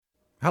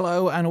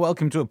Hello and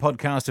welcome to a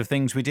podcast of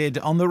things we did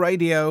on the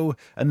radio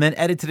and then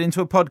edited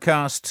into a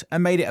podcast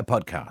and made it a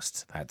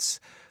podcast. That's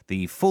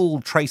the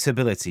full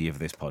traceability of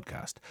this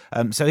podcast.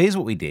 So here's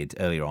what we did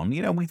earlier on.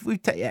 You know, we've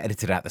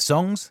edited out the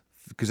songs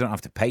because we don't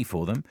have to pay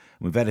for them.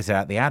 We've edited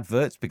out the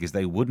adverts because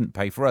they wouldn't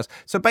pay for us.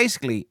 So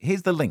basically,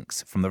 here's the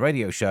links from the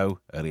radio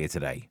show earlier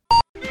today.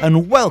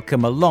 And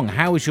welcome along.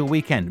 How was your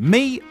weekend?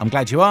 Me, I'm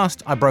glad you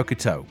asked. I broke a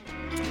toe.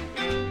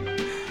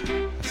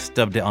 I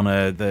stubbed it on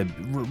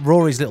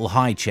Rory's little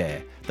high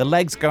chair. The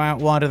legs go out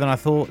wider than I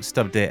thought,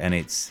 stubbed it, and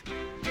it's,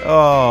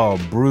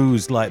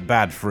 bruised like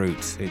bad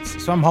fruit.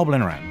 So I'm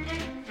hobbling around.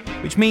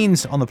 Which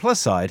means, on the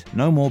plus side,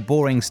 no more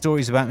boring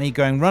stories about me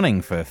going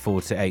running for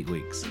 4 to 8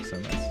 weeks.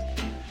 So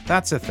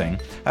that's a thing.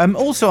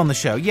 Also on the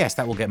show, yes,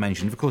 that will get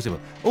mentioned, of course it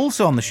will.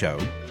 Also on the show,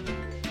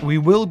 we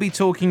will be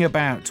talking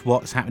about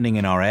what's happening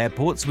in our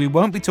airports. We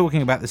won't be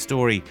talking about the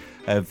story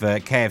of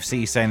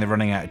KFC saying they're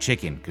running out of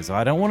chicken, because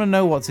I don't want to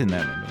know what's in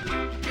there.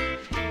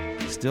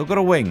 Still got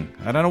a wing.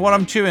 I don't know what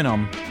I'm chewing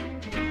on.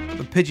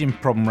 The pigeon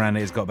problem around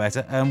here has got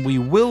better. We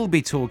will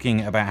be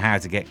talking about how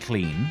to get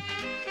clean.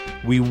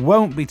 We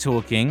won't be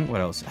talking, what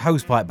else?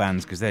 Hosepipe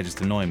bans, because they're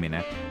just annoying me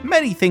now.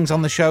 Many things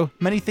on the show,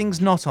 many things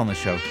not on the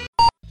show.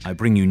 I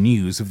bring you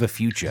news of the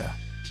future.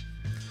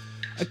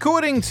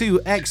 According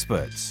to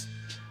experts,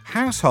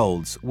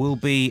 households will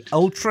be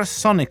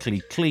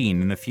ultrasonically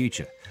clean in the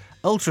future.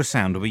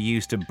 Ultrasound will be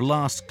used to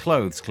blast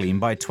clothes clean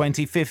by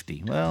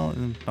 2050. Well,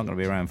 not going to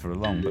be around for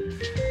long, but...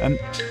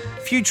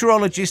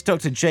 futurologist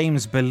Dr.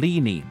 James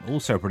Bellini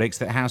also predicts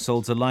that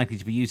households are likely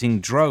to be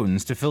using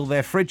drones to fill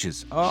their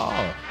fridges.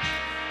 Oh!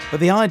 But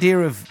the idea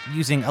of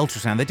using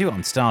ultrasound, they do it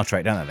on Star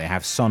Trek, don't they? They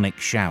have sonic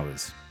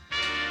showers.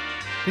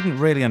 Didn't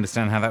really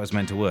understand how that was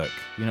meant to work,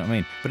 you know what I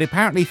mean? But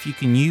apparently if you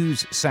can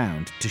use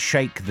sound to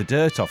shake the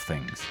dirt off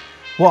things,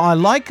 what I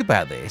like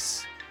about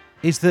this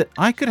is that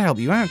I could help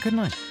you out, couldn't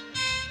I?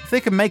 If they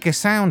could make a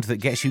sound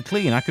that gets you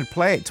clean, I could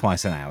play it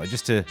twice an hour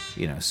just to,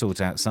 sort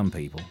out some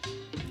people.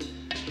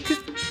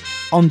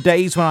 On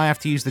days when I have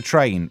to use the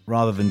train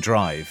rather than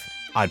drive,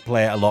 I'd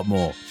play it a lot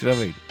more. Do you know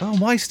what I mean? Oh,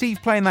 why is Steve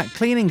playing that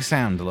cleaning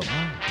sound a lot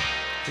more?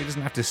 He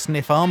doesn't have to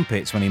sniff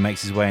armpits when he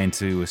makes his way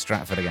into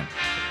Stratford again.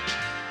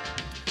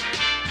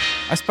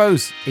 I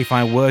suppose if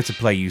I were to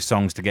play you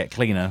songs to get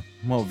cleaner,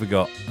 what have we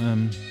got?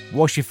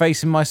 Wash Your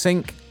Face in My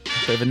Sink,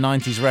 bit of a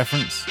 90s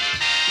reference.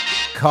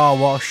 Car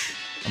Wash.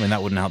 I mean,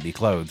 that wouldn't help your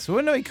clothes.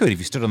 Well, no, it could if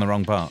you stood on the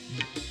wrong part.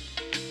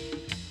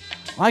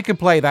 I could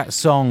play that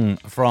song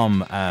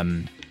from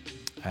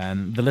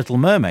The Little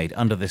Mermaid,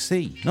 Under the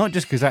Sea. Not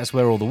just because that's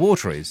where all the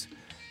water is,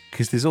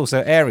 because there's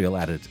also Ariel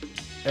added.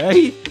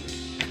 Hey,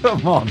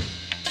 come on.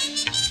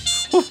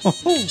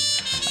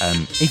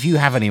 If you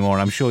have any more,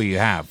 and I'm sure you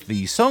have,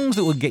 the songs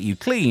that would get you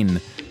clean,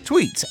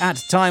 tweet at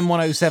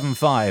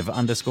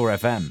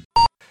time1075_FM.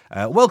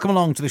 Welcome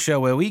along to the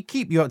show where we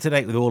keep you up to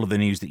date with all of the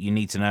news that you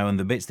need to know and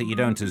the bits that you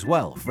don't as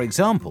well. For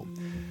example,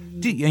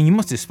 you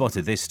must have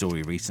spotted this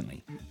story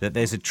recently, that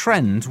there's a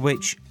trend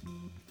which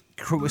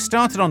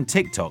started on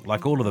TikTok,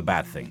 like all of the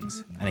bad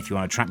things. And if you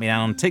want to track me down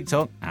on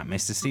TikTok, at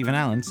Mr. Stephen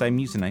Allen, same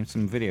username,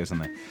 some videos on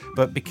there.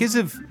 But because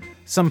of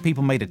some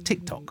people made a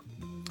TikTok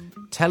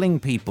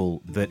telling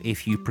people that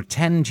if you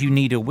pretend you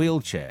need a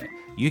wheelchair,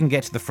 you can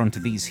get to the front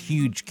of these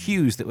huge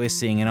queues that we're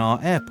seeing in our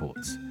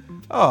airports.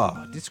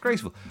 Oh,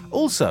 disgraceful.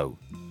 Also,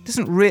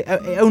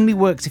 it only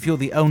works if you're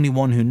the only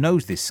one who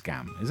knows this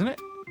scam, isn't it?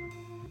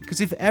 Because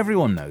if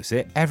everyone knows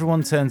it,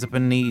 everyone turns up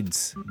and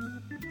needs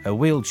a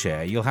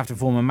wheelchair, you'll have to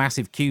form a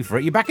massive queue for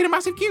it. You're back in a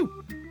massive queue.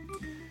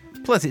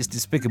 Plus, it's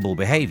despicable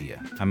behaviour.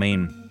 I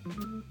mean,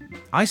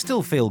 I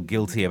still feel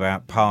guilty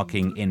about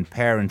parking in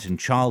parent and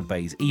child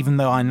bays, even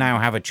though I now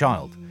have a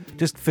child.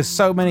 Just for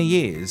so many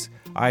years,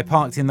 I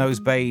parked in those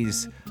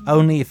bays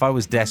only if I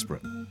was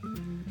desperate.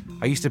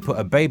 I used to put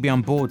a baby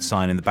on board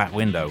sign in the back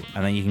window,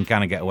 and then you can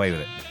kind of get away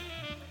with it.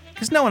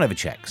 Because no one ever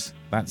checks.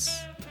 That's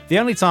the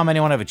only time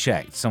anyone ever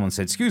checked. Someone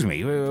said, "Excuse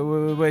me,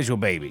 where's your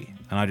baby?"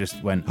 And I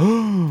just went,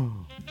 "Oh,"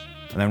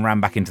 and then ran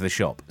back into the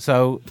shop.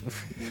 So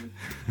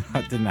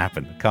that didn't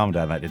happen. Calm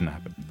down, that didn't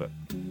happen. But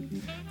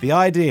the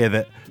idea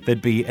that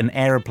there'd be an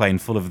aeroplane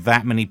full of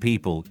that many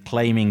people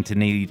claiming to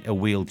need a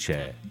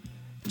wheelchair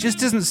just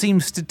doesn't seem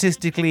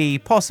statistically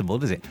possible,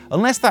 does it?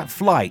 Unless that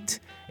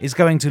flight is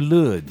going to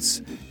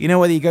Lourdes. You know,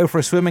 whether you go for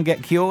a swim and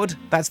get cured?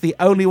 That's the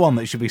only one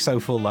that should be so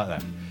full like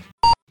that.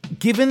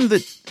 Given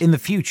that in the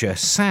future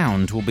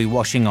sound will be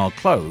washing our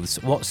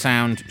clothes, what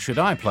sound should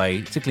I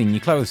play to clean your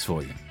clothes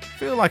for you? I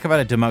feel like I've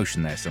had a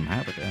demotion there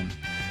somehow, but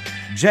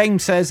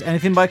James says,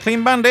 anything by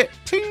Clean Bandit?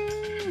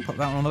 Ting! Put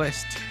that one on the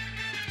list.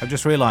 I've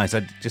just realised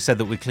I just said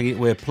that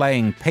we're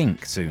playing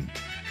Pink soon.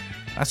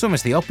 That's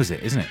almost the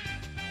opposite, isn't it?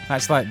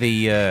 That's like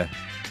the...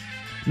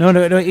 No,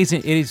 it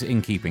isn't. It is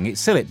in keeping. It's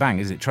Still It Bang,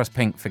 isn't it? Trust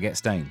Pink, Forget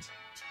Stains.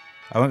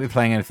 I won't be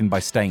playing anything by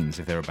Stains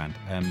if they're a band.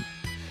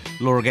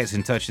 Laura gets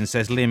in touch and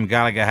says Liam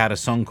Gallagher had a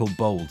song called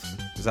Bold.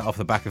 Is that off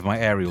the back of my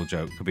Ariel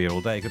joke? Could be here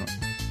all day, couldn't it?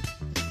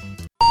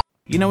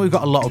 You know, we've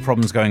got a lot of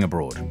problems going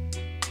abroad.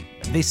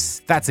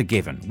 That's a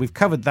given. We've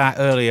covered that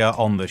earlier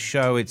on the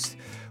show. It's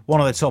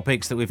one of the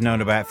topics that we've known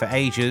about for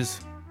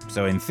ages.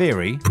 So in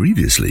theory...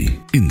 Previously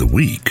in the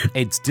week.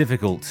 It's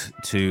difficult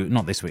to...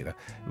 Not this week, though.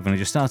 We've only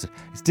just started.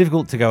 It's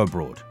difficult to go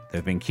abroad. There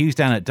have been queues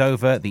down at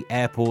Dover. The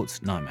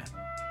airport's nightmare.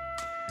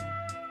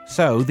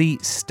 So the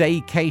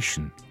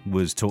staycation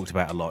was talked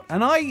about a lot.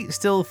 And I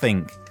still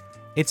think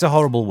it's a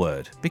horrible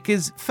word.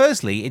 Because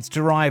firstly, it's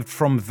derived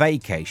from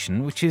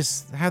vacation, which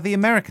is how the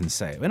Americans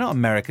say it. We're not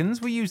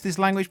Americans. We use this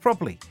language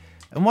properly.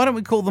 And why don't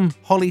we call them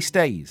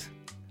holistays?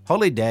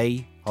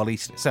 Holiday,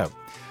 holistay. So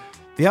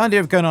the idea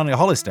of going on your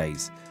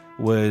holistays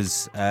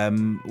was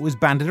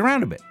banded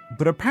around a bit.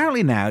 But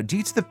apparently now,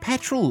 due to the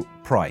petrol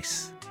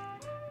price,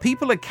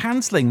 people are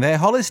cancelling their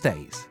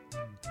holidays.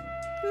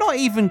 Not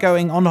even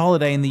going on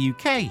holiday in the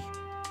UK.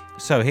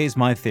 So here's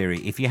my theory.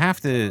 If you have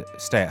to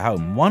stay at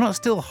home, why not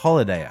still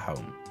holiday at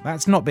home?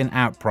 That's not been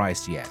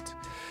outpriced yet.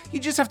 You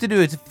just have to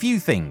do a few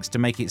things to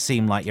make it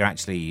seem like you're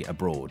actually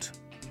abroad.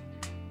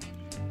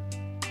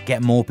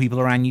 Get more people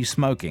around you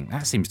smoking.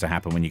 That seems to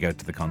happen when you go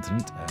to the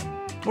continent.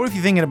 Or if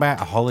you're thinking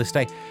about a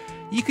holiday,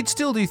 you could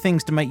still do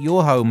things to make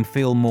your home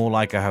feel more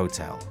like a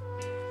hotel.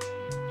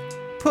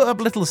 Put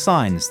up little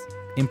signs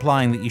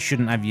implying that you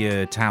shouldn't have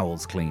your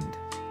towels cleaned.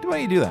 Why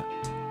don't you do that?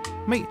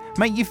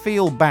 Make you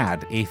feel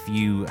bad if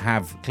you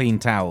have clean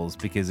towels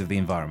because of the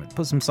environment.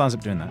 Put some signs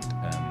up doing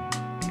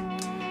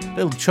that.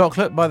 Little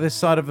chocolate by the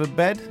side of a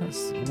bed.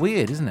 That's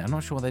weird, isn't it? I'm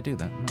not sure why they do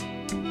that.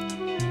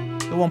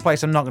 The one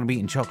place I'm not going to be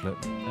eating chocolate.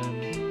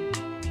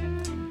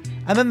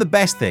 And then the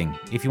best thing,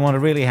 if you want to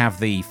really have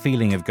the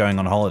feeling of going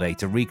on holiday,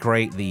 to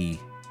recreate the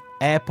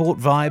airport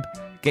vibe,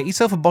 get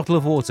yourself a bottle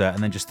of water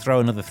and then just throw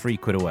another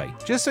 £3 away,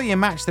 just so you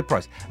match the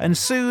price. And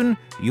soon,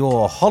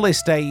 your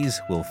holistays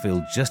will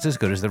feel just as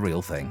good as the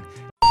real thing.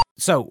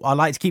 So, I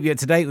like to keep you up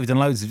to date. We've done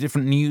loads of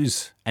different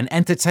news, and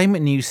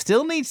entertainment news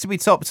still needs to be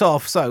topped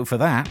off. So, for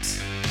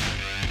that,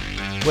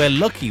 we're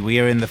lucky we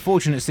are in the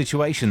fortunate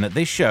situation that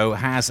this show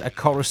has a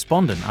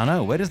correspondent. I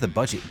know, where does the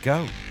budget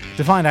go?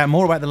 To find out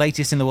more about the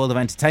latest in the world of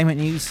entertainment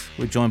news,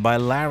 we're joined by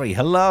Larry.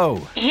 Hello.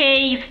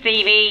 Hey,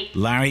 Stevie.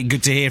 Larry,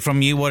 good to hear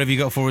from you. What have you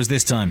got for us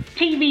this time?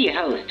 TV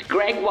host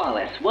Greg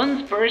Wallace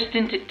once burst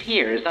into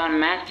tears on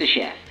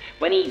MasterChef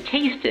when he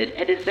tasted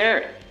a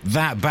dessert.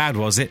 That bad,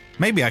 was it?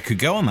 Maybe I could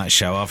go on that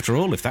show after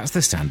all, if that's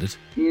the standard.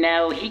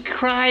 No, he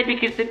cried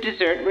because the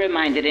dessert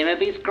reminded him of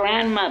his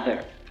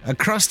grandmother. A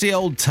crusty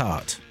old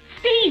tart.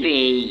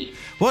 Stevie!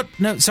 What?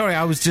 No, sorry,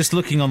 I was just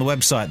looking on the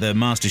website, the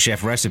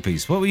MasterChef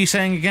recipes. What were you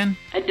saying again?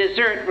 A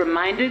dessert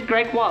reminded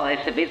Greg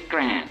Wallace of his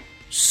gran.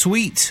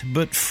 Sweet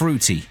but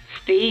fruity.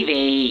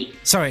 Stevie!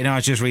 Sorry, no, I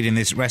was just reading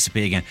this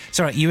recipe again.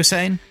 Sorry, you were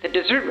saying? The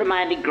dessert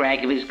reminded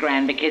Greg of his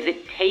gran because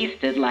it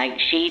tasted like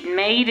she'd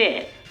made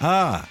it.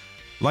 Ah,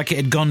 like it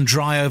had gone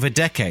dry over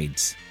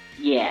decades.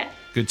 Yeah.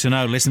 Good to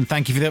know. Listen,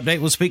 thank you for the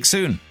update. We'll speak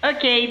soon.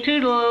 Okay,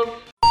 toodles.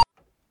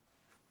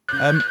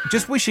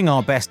 Just wishing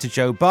our best to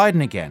Joe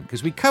Biden again,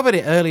 because we covered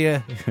it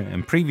earlier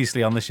and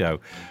previously on the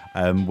show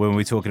when we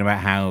were talking about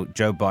how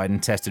Joe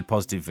Biden tested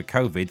positive for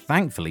COVID.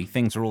 Thankfully,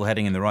 things are all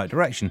heading in the right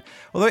direction.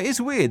 Although it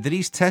is weird that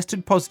he's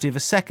tested positive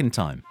a second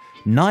time,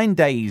 9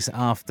 days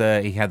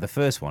after he had the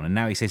first one, and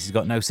now he says he's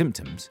got no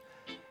symptoms.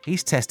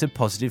 He's tested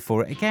positive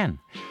for it again.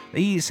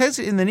 He says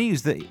in the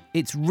news that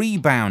it's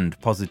rebound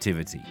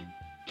positivity.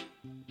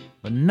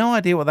 But no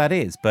idea what that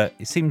is, but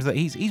it seems that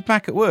he's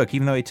back at work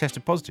even though he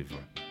tested positive for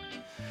it.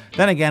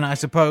 Then again, I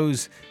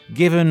suppose,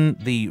 given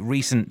the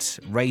recent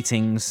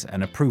ratings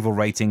and approval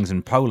ratings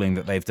and polling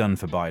that they've done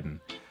for Biden,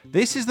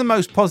 this is the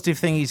most positive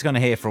thing he's going to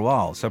hear for a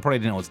while, so I probably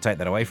didn't want to take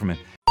that away from him.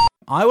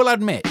 I will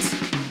admit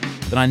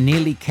that I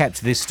nearly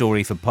kept this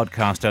story for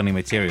podcast-only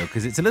material,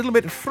 because it's a little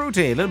bit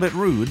fruity, a little bit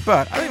rude,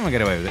 but I think we'll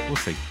get away with it. We'll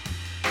see.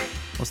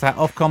 What's that?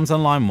 Ofcoms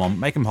on line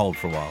 1. Make them hold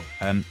for a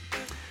while.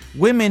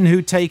 Women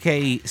who take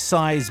a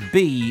size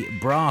B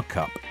bra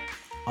cup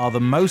are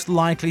the most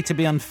likely to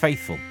be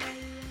unfaithful.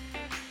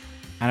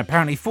 And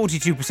apparently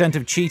 42%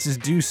 of cheaters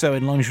do so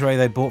in lingerie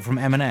they bought from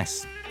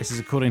M&S. This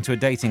is according to a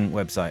dating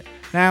website.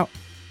 Now,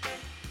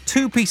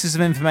 2 pieces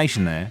of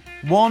information there.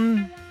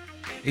 One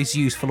is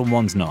useful and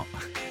one's not.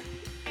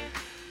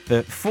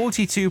 The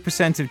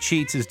 42% of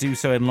cheaters do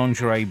so in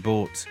lingerie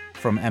bought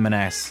from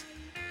M&S.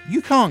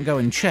 You can't go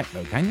and check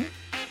though, can you?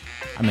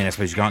 I mean, I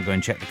suppose you can't go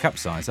and check the cup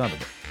size either.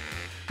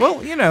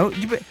 Well, you know,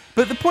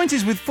 but the point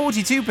is with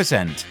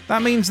 42%,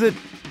 that means that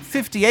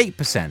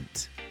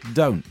 58%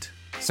 don't.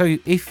 So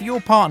if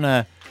your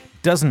partner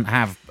doesn't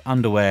have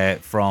underwear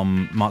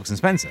from Marks &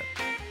 Spencer,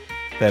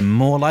 they're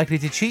more likely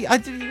to cheat.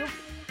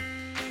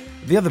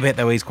 The other bit,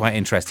 though, is quite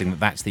interesting, that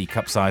that's the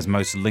cup size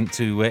most linked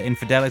to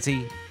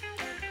infidelity.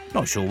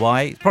 Not sure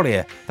why. It's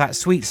probably that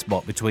sweet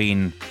spot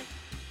between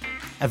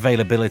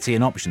availability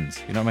and options.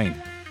 You know what I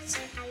mean?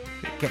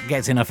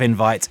 Gets enough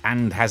invites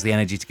and has the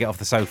energy to get off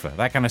the sofa.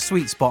 That kind of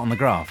sweet spot on the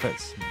graph.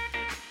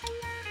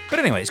 But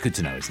anyway, it's good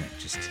to know, isn't it?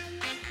 Just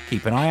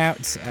keep an eye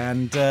out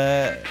and...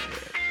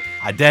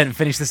 I daren't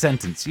finish the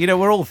sentence. You know,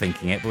 we're all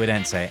thinking it, but we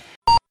don't say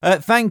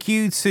it. Thank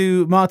you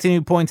to Martin,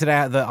 who pointed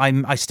out that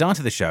I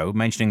started the show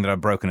mentioning that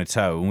I've broken a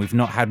toe, and we've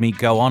not had me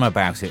go on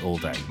about it all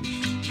day.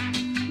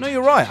 No,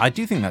 you're right. I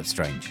do think that's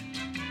strange.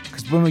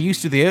 Because when we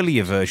used to the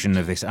earlier version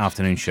of this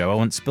afternoon show, I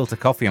once spilt a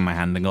coffee on my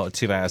hand and got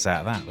 2 hours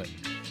out of that. But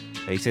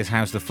he says,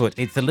 how's the foot?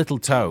 It's the little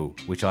toe,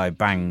 which I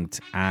banged,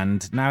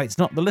 and now it's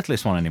not the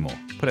littlest one anymore.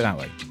 Put it that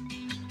way.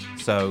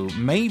 So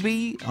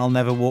maybe I'll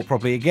never walk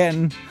properly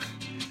again.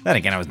 Then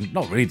again, I was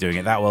not really doing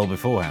it that well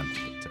beforehand.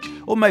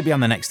 Or maybe I'm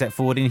the next step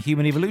forward in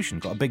human evolution.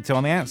 Got a big toe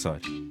on the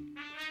outside.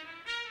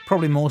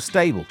 Probably more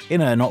stable.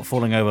 In a not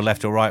falling over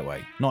left or right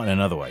way. Not in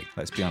another way,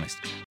 let's be honest.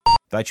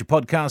 That's your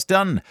podcast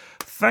done.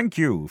 Thank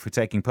you for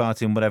taking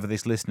part in whatever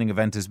this listening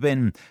event has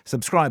been.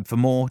 Subscribe for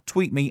more.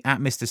 Tweet me at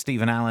Mr.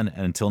 Stephen Allen.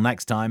 And until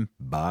next time,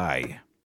 bye.